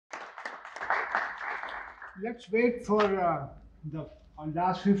Let's wait for the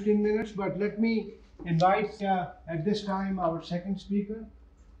last 15 minutes, but let me invite at this time our second speaker,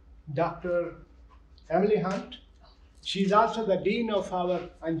 Dr. Emily Hunt. She's also the Dean of our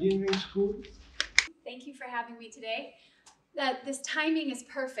engineering school. Thank you for having me today. This timing is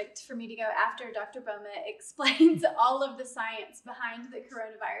perfect for me to go after Dr. Boma explains all of the science behind the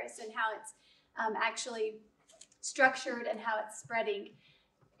coronavirus and how it's actually structured and how it's spreading.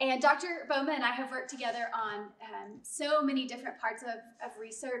 And Dr. Boma and I have worked together on so many different parts of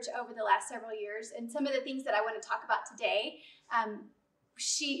research over the last several years. And some of the things that I want to talk about today,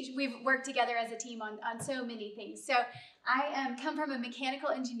 we've worked together as a team on so many things. So I come from a mechanical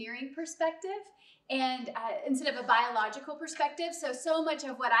engineering perspective and instead of a biological perspective. So much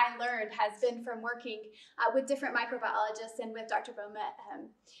of what I learned has been from working with different microbiologists and with Dr. Boma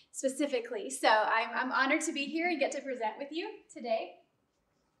specifically. So I'm honored to be here and get to present with you today.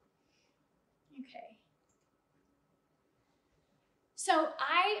 Okay. So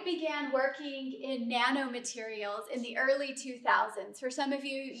I began working in nanomaterials in the early 2000s. For some of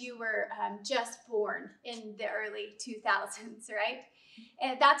you, you were just born in the early 2000s, right?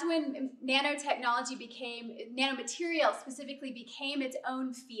 And that's when nanotechnology nanomaterial specifically became its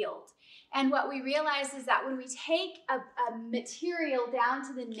own field. And what we realized is that when we take a material down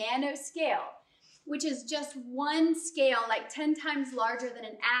to the nanoscale, which is just one scale, like 10 times larger than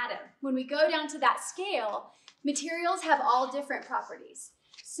an atom. When we go down to that scale, materials have all different properties.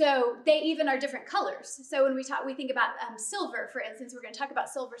 So they even are different colors. So when we think about silver, for instance, we're going to talk about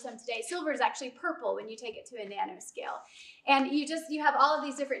silver some today. Silver is actually purple when you take it to a nanoscale. And you have all of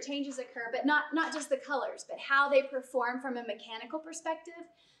these different changes occur, but not just the colors, but how they perform from a mechanical perspective.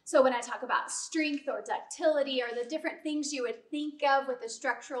 So when I talk about strength or ductility or the different things you would think of with a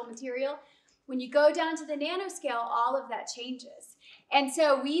structural material, when you go down to the nanoscale, all of that changes. And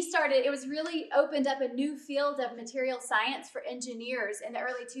so it was really opened up a new field of material science for engineers in the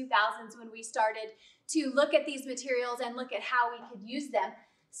early 2000s when we started to look at these materials and look at how we could use them.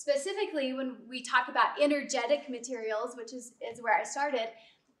 Specifically, when we talk about energetic materials, which is where I started,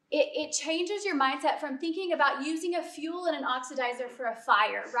 it changes your mindset from thinking about using a fuel and an oxidizer for a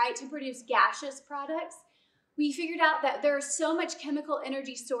fire, right, to produce gaseous products. We figured out that there's so much chemical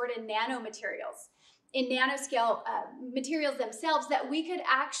energy stored in nanomaterials, in nanoscale materials themselves, that we could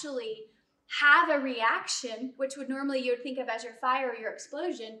actually have a reaction, which would normally you would think of as your fire or your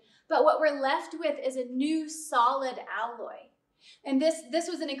explosion, but what we're left with is a new solid alloy. And this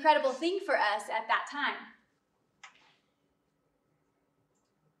was an incredible thing for us at that time.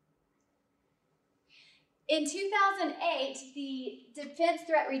 In 2008, the Defense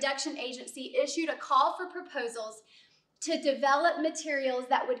Threat Reduction Agency issued a call for proposals to develop materials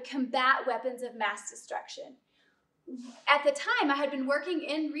that would combat weapons of mass destruction. At the time, I had been working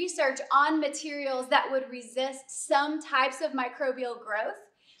in research on materials that would resist some types of microbial growth.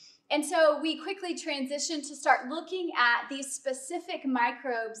 And so we quickly transitioned to start looking at these specific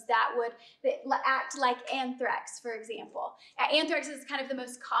microbes that would act like anthrax, for example. Anthrax is kind of the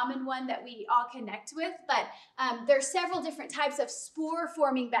most common one that we all connect with, but there's several different types of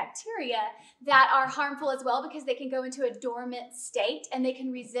spore-forming bacteria that are harmful as well because they can go into a dormant state and they can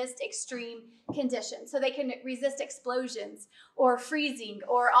resist extreme conditions. So they can resist explosions or freezing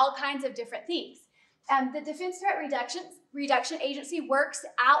or all kinds of different things. The Defense Threat Reduction Agency works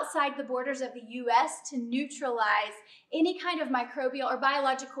outside the borders of the U.S. to neutralize any kind of microbial or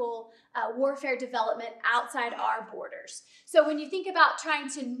biological warfare development outside our borders. So when you think about trying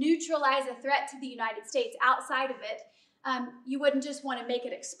to neutralize a threat to the United States outside of it, you wouldn't just want to make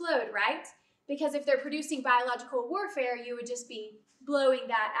it explode, right? Because if they're producing biological warfare, you would just be blowing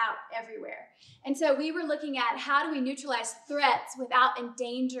that out everywhere. And so we were looking at how do we neutralize threats without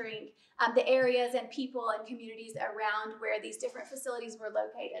endangering the areas and people and communities around where these different facilities were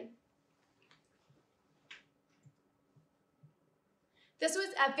located. This was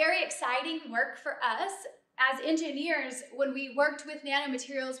a very exciting work for us. As engineers, when we worked with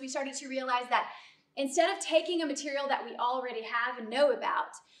nanomaterials, we started to realize that instead of taking a material that we already have and know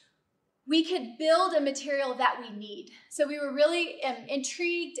about, we could build a material that we need. So we were really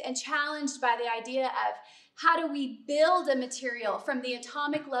intrigued and challenged by the idea of how do we build a material from the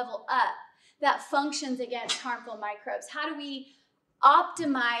atomic level up that functions against harmful microbes? How do we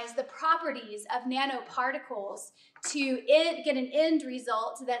optimize the properties of nanoparticles to get an end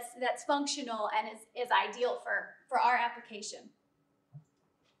result that's functional and is ideal for our application?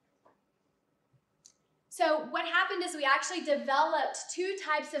 So what happened is we actually developed two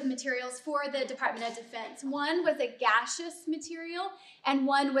types of materials for the Department of Defense. One was a gaseous material and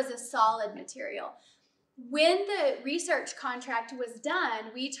one was a solid material. When the research contract was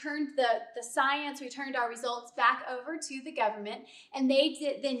done, we turned the science, we turned our results back over to the government, and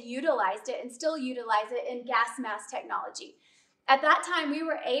they then utilized it and still utilize it in gas mask technology. At that time, we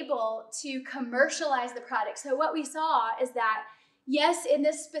were able to commercialize the product. So what we saw is that, yes, in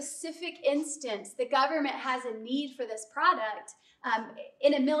this specific instance, the government has a need for this product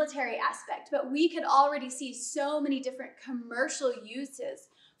in a military aspect, but we could already see so many different commercial uses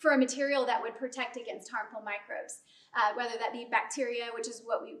for a material that would protect against harmful microbes, whether that be bacteria, which is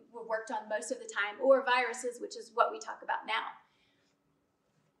what we worked on most of the time, or viruses, which is what we talk about now.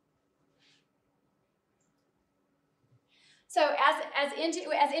 So as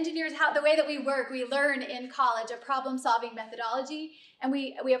engineers, the way that we work, we learn in college a problem-solving methodology, and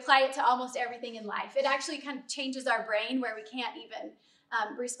we apply it to almost everything in life. It actually kind of changes our brain where we can't even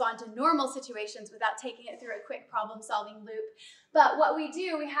respond to normal situations without taking it through a quick problem-solving loop. But what we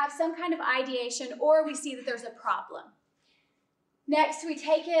do, we have some kind of ideation, or we see that there's a problem. Next, we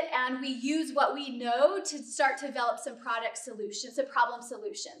take it and we use what we know to start to develop some product solutions, some problem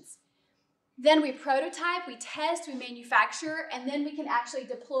solutions. Then we prototype, we test, we manufacture, and then we can actually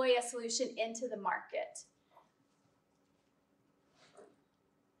deploy a solution into the market.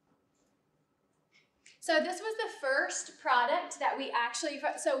 So this was the first product that we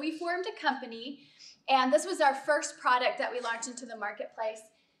we formed a company, and this was our first product that we launched into the marketplace.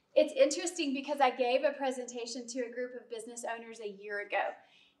 It's interesting because I gave a presentation to a group of business owners a year ago.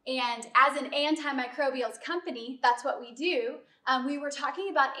 And as an antimicrobials company, that's what we do. We were talking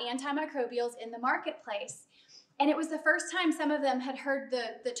about antimicrobials in the marketplace. And it was the first time some of them had heard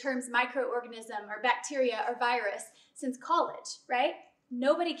the terms microorganism or bacteria or virus since college, right?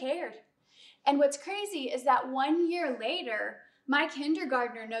 Nobody cared. And what's crazy is that 1 year later, my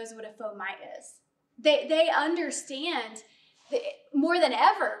kindergartner knows what a fomite is. They understand more than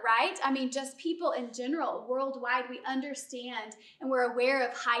ever, right? I mean, just people in general, worldwide, we understand and we're aware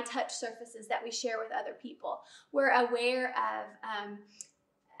of high-touch surfaces that we share with other people. We're aware of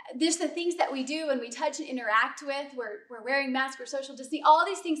there's the things that we do and we touch and interact with. We're wearing masks, we're social distancing. All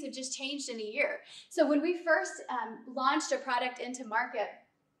these things have just changed in a year. So when we first launched a product into market,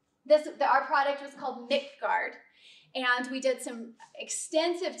 our product was called MicGuard. And we did some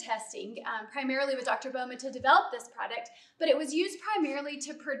extensive testing, primarily with Dr. Bowman, to develop this product, but it was used primarily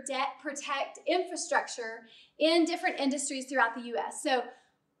to protect infrastructure in different industries throughout the U.S. So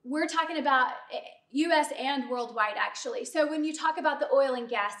we're talking about U.S. and worldwide, actually. So when you talk about the oil and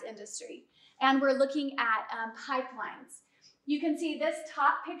gas industry, and we're looking at pipelines, you can see this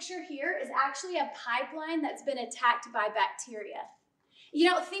top picture here is actually a pipeline that's been attacked by bacteria. You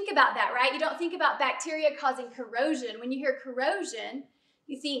don't think about that, right? You don't think about bacteria causing corrosion. When you hear corrosion,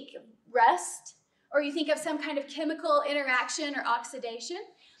 you think rust, or you think of some kind of chemical interaction or oxidation.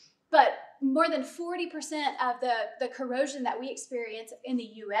 But more than 40% of the corrosion that we experience in the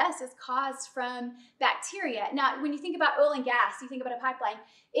US is caused from bacteria. Now, when you think about oil and gas, you think about a pipeline,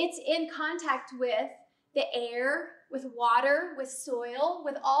 it's in contact with the air, with water, with soil,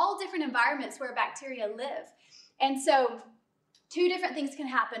 with all different environments where bacteria live. And so two different things can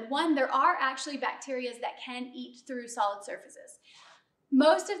happen. One, there are actually bacteria that can eat through solid surfaces.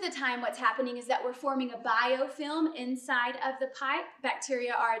 Most of the time what's happening is that we're forming a biofilm inside of the pipe.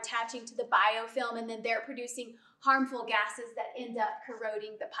 Bacteria are attaching to the biofilm and then they're producing harmful gases that end up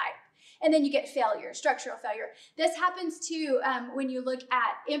corroding the pipe. And then you get failure, structural failure. This happens too when you look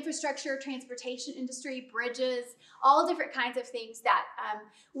at infrastructure, transportation industry, bridges, all different kinds of things that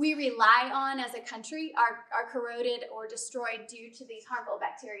we rely on as a country are corroded or destroyed due to these harmful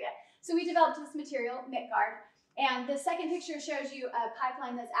bacteria. So we developed this material, MicGuard. And the second picture shows you a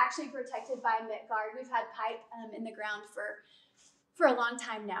pipeline that's actually protected by MicGuard. We've had pipe in the ground for a long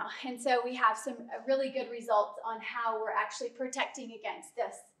time now. And so we have some really good results on how we're actually protecting against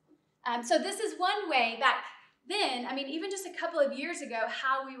this. So this is one way back then, I mean, even just a couple of years ago,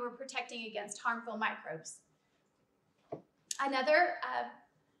 how we were protecting against harmful microbes. Another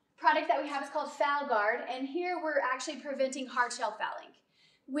product that we have is called FoulGuard, and here we're actually preventing hard shell fouling.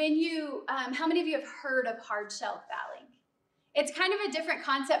 When you, how many of you have heard of hard shell fouling? It's kind of a different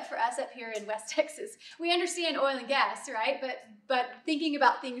concept for us up here in West Texas. We understand oil and gas, right? But thinking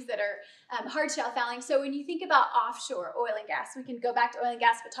about things that are hard shell fouling. So when you think about offshore oil and gas, we can go back to oil and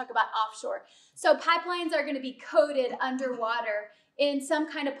gas, but talk about offshore. So pipelines are going to be coated underwater in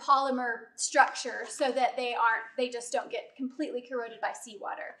some kind of polymer structure so that they just don't get completely corroded by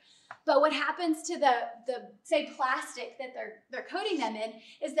seawater. But what happens to the say plastic that they're coating them in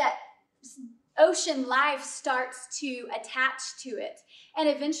is that ocean life starts to attach to it. And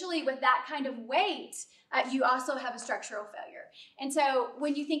eventually with that kind of weight, you also have a structural failure. And so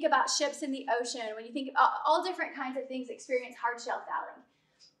when you think about ships in the ocean, when you think about all different kinds of things experience hard shell fouling.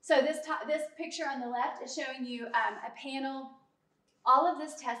 So this picture on the left is showing you a panel. All of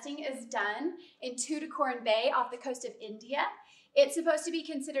this testing is done in Tuticorin Bay off the coast of India. It's supposed to be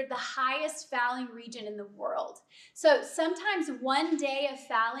considered the highest fouling region in the world. So sometimes one day of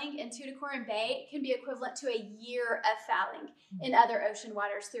fouling in Tuticorin Bay can be equivalent to a year of fouling in other ocean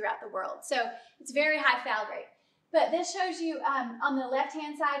waters throughout the world. So it's very high foul rate. But this shows you on the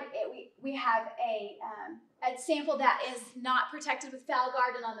left-hand side, we have a sample that is not protected with foul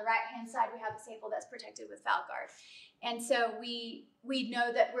guard, and on the right-hand side, we have a sample that's protected with foul guard. And so we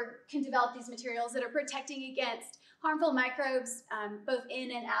know that we can develop these materials that are protecting against harmful microbes both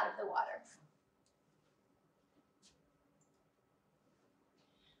in and out of the water.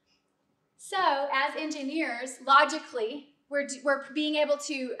 So as engineers, logically, we're being able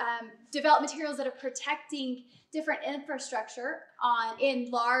to develop materials that are protecting different infrastructure in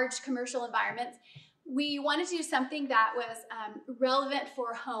large commercial environments. We wanted to do something that was relevant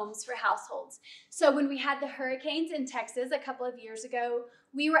for homes, for households. So when we had the hurricanes in Texas a couple of years ago,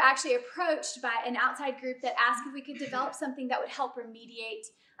 we were actually approached by an outside group that asked if we could develop something that would help remediate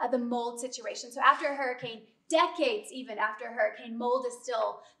the mold situation. So after a hurricane, decades even after a hurricane, mold is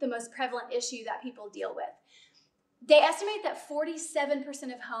still the most prevalent issue that people deal with. They estimate that 47%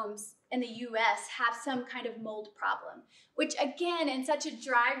 of homes in the US have some kind of mold problem, which again, in such a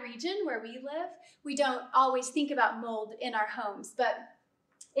dry region where we live, we don't always think about mold in our homes, but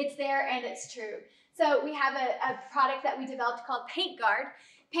it's there and it's true. So we have a product that we developed called Paint Guard.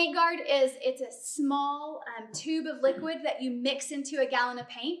 Paint Guard it's a small tube of liquid that you mix into a gallon of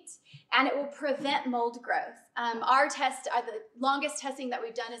paint, and it will prevent mold growth. Our test, the longest testing that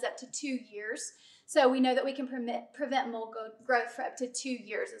we've done is up to 2 years. So we know that we can prevent mold growth for up to 2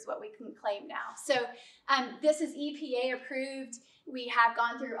 years is what we can claim now. So this is EPA approved. We have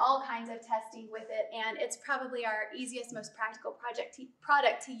gone through all kinds of testing with it, and it's probably our easiest, most practical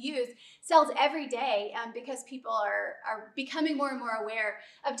product to use. Sells every day because people are becoming more and more aware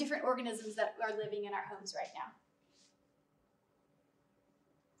of different organisms that are living in our homes right now.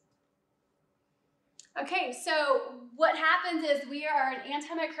 Okay, so what happens is we are an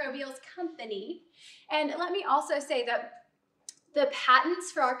antimicrobials company, and let me also say that the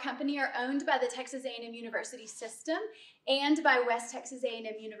patents for our company are owned by the Texas A&M University system and by West Texas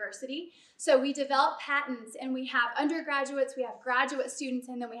A&M University. So we develop patents, and we have undergraduates, we have graduate students,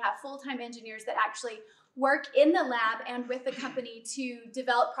 and then we have full-time engineers that actually work in the lab and with the company to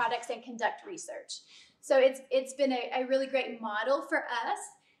develop products and conduct research. So it's been a really great model for us.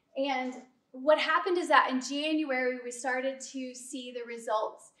 And what happened is that in January, we started to see the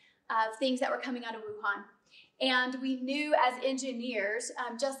results of things that were coming out of Wuhan. And we knew as engineers,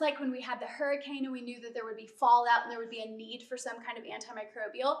 just like when we had the hurricane and we knew that there would be fallout and there would be a need for some kind of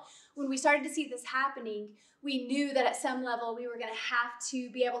antimicrobial, when we started to see this happening, we knew that at some level we were going to have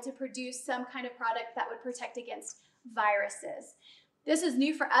to be able to produce some kind of product that would protect against viruses. This is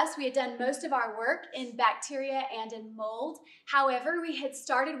new for us. We had done most of our work in bacteria and in mold. However, we had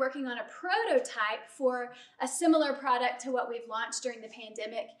started working on a prototype for a similar product to what we've launched during the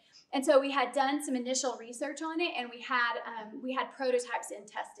pandemic. And so we had done some initial research on it, and we had prototypes in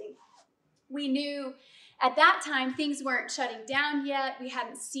testing. We knew at that time things weren't shutting down yet. We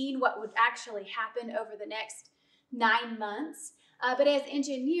hadn't seen what would actually happen over the next 9 months. But as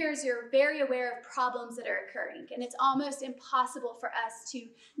engineers, you're very aware of problems that are occurring, and it's almost impossible for us to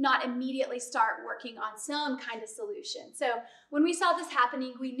not immediately start working on some kind of solution. So when we saw this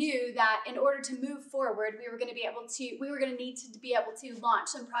happening, we knew that in order to move forward, we were going to need to be able to launch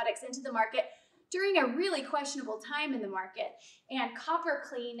some products into the market during a really questionable time in the market. And Copper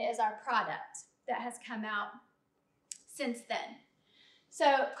Clean is our product that has come out since then. So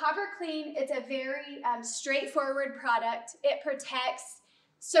Copper Clean, it's a very straightforward product. It protects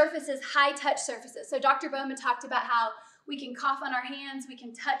surfaces, high-touch surfaces. So Dr. Bowman talked about how we can cough on our hands, we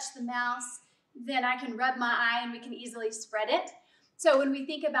can touch the mouse, then I can rub my eye and we can easily spread it. So when we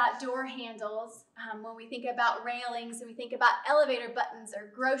think about door handles, when we think about railings, and we think about elevator buttons or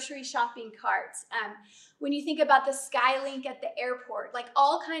grocery shopping carts, when you think about the Skylink at the airport, like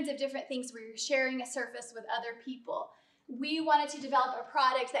all kinds of different things where you're sharing a surface with other people, we wanted to develop a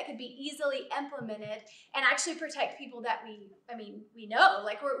product that could be easily implemented and actually protect people that we know.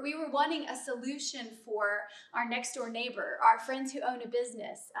 Like we were wanting a solution for our next door neighbor, our friends who own a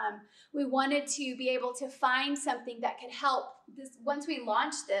business. We wanted to be able to find something that could help. Once we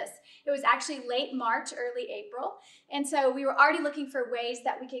launched this, it was actually late March, early April. And so we were already looking for ways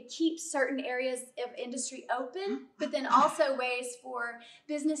that we could keep certain areas of industry open, but then also ways for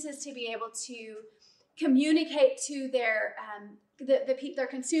businesses to be able to communicate to their their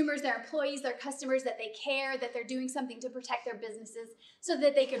consumers, their employees, their customers that they care, that they're doing something to protect their businesses so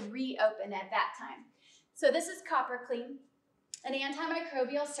that they could reopen at that time. So this is Copper Clean, an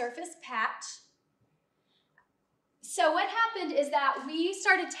antimicrobial surface patch. So what happened is that we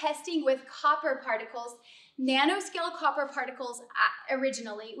started testing with copper particles, nanoscale copper particles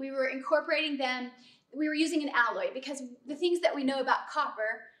originally. We were incorporating them. We were using an alloy because the things that we know about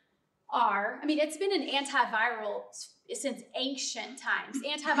copper are, it's been an antiviral since ancient times.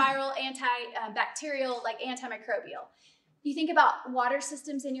 Antiviral, antibacterial, like antimicrobial. You think about water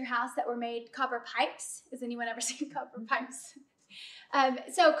systems in your house that were made copper pipes. Has anyone ever seen copper pipes?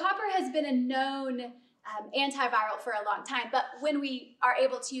 So copper has been a known antiviral for a long time, but when we are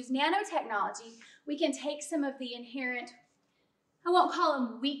able to use nanotechnology, we can take some of the inherent, I won't call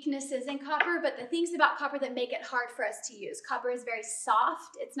them weaknesses in copper, but the things about copper that make it hard for us to use. Copper is very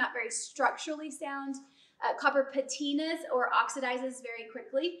soft. It's not very structurally sound. Copper patinas or oxidizes very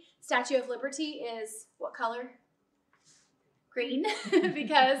quickly. Statue of Liberty is what color? Green,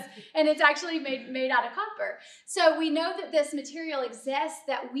 and it's actually made out of copper. So we know that this material exists,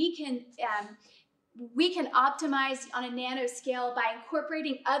 that we can optimize on a nanoscale by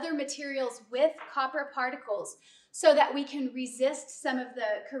incorporating other materials with copper particles so that we can resist some of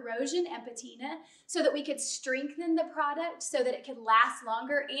the corrosion and patina, so that we could strengthen the product so that it could last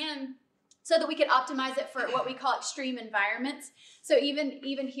longer, and so that we could optimize it for what we call extreme environments. So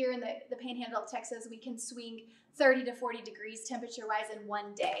even here in the panhandle of Texas, we can swing 30 to 40 degrees temperature-wise in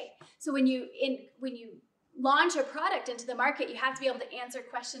one day. So when you launch a product into the market, you have to be able to answer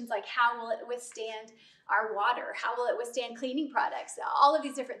questions like, how will it withstand our water? How will it withstand cleaning products? All of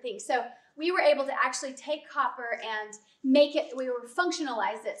these different things. So we were able to actually take copper and we were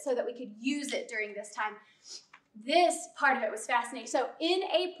functionalize it so that we could use it during this time. This part of it was fascinating. So in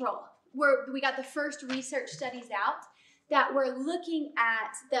April, we got the first research studies out that were looking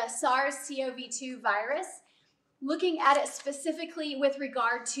at the SARS-CoV-2 virus, looking at it specifically with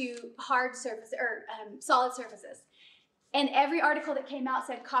regard to hard surface or solid surfaces. And every article that came out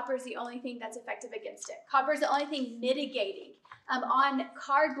said copper is the only thing that's effective against it. Copper is the only thing mitigating. On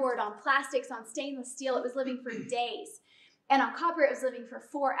cardboard, on plastics, on stainless steel, it was living for days. And on copper, it was living for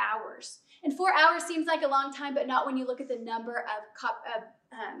 4 hours. And 4 hours seems like a long time, but not when you look at the number of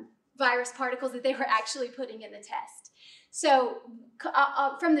virus particles that they were actually putting in the test. So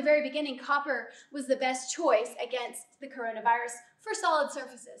from the very beginning, copper was the best choice against the coronavirus for solid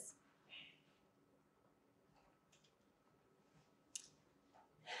surfaces.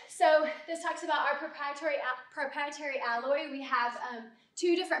 So this talks about our proprietary alloy. We have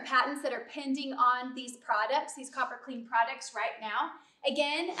 2 different patents that are pending on these products, these Copper Clean products right now.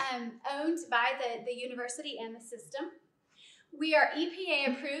 Again, owned by the university and the system. We are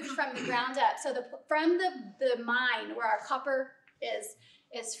EPA approved from the ground up. So from the mine where our copper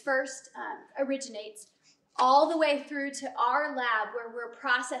is first originates, all the way through to our lab where we're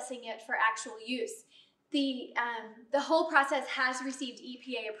processing it for actual use. The whole process has received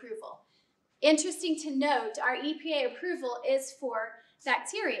EPA approval. Interesting to note, our EPA approval is for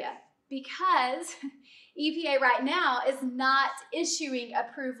bacteria because EPA right now is not issuing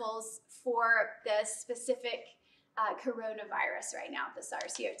approvals for the specific coronavirus right now, the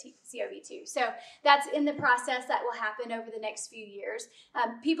SARS-CoV-2. So that's in the process that will happen over the next few years.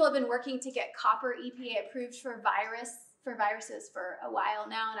 People have been working to get copper EPA approved for viruses for a while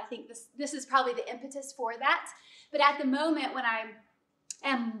now, and I think this is probably the impetus for that. But at the moment when I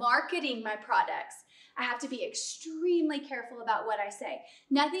am marketing my products, I have to be extremely careful about what I say.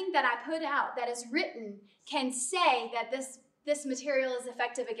 Nothing that I put out that is written can say that this material is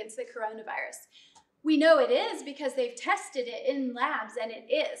effective against the coronavirus. We know it is because they've tested it in labs and it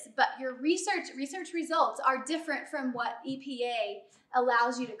is, but your research results are different from what EPA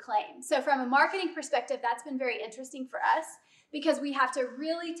allows you to claim. So from a marketing perspective, that's been very interesting for us because we have to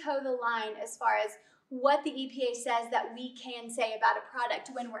really toe the line as far as what the EPA says that we can say about a product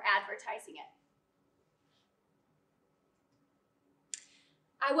when we're advertising it.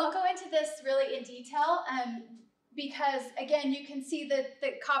 I won't go into this really in detail because, again, you can see the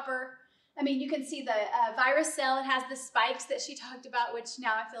copper. You can see the virus cell. It has the spikes that she talked about, which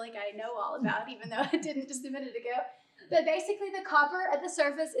now I feel like I know all about, even though I didn't just a minute ago. But basically the copper at the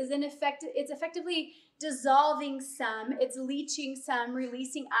surface is it's effectively dissolving some, it's leaching some,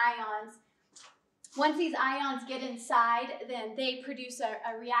 releasing ions. Once these ions get inside, then they produce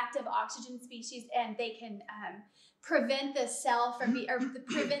a reactive oxygen species, and they can prevent the cell from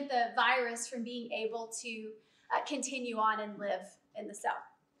prevent the virus from being able to continue on and live in the cell.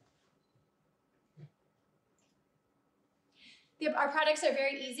 Our products are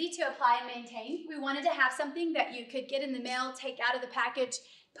very easy to apply and maintain. We wanted to have something that you could get in the mail, take out of the package,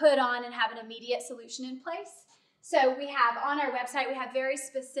 put on, and have an immediate solution in place. So we have on our website, we have very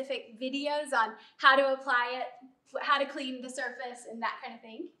specific videos on how to apply it, how to clean the surface, and that kind of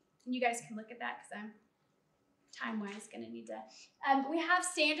thing. And you guys can look at that because I'm time-wise going to need to. We have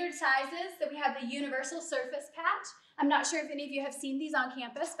standard sizes. So we have the universal surface patch. I'm not sure if any of you have seen these on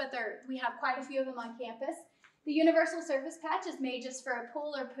campus, but we have quite a few of them on campus. The universal surface patch is made just for a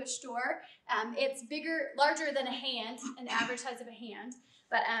pull or push door. It's larger than a hand, an average size of a hand.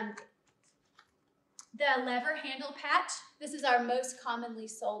 But the lever handle patch, this is our most commonly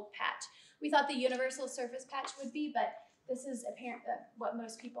sold patch. We thought the universal surface patch would be, but this is apparent what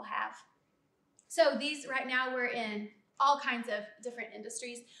most people have. So these right now we're in all kinds of different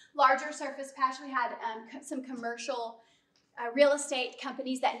industries. Larger surface patch, we had some commercial real estate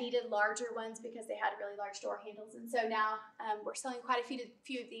companies that needed larger ones because they had really large door handles. And so now we're selling quite a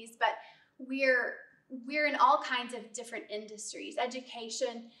few of these, but we're in all kinds of different industries: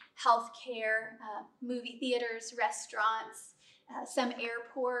 education, healthcare, movie theaters, restaurants, some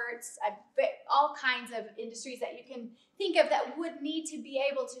airports, all kinds of industries that you can think of that would need to be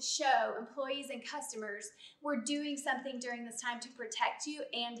able to show employees and customers we're doing something during this time to protect you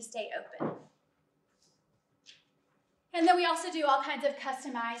and to stay open. And then we also do all kinds of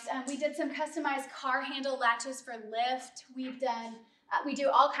customized. We did some customized car handle latches for lift. We do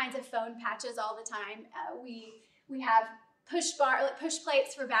all kinds of phone patches all the time. We have push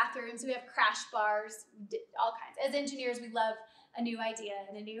plates for bathrooms. We have crash bars, all kinds. As engineers, we love a new idea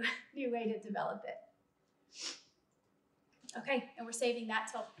and a new way to develop it. Okay, and we're saving that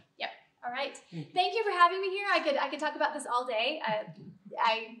till, yep. All right. Thank you for having me here. I could talk about this all day.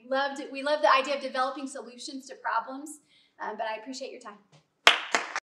 We love the idea of developing solutions to problems, but I appreciate your time.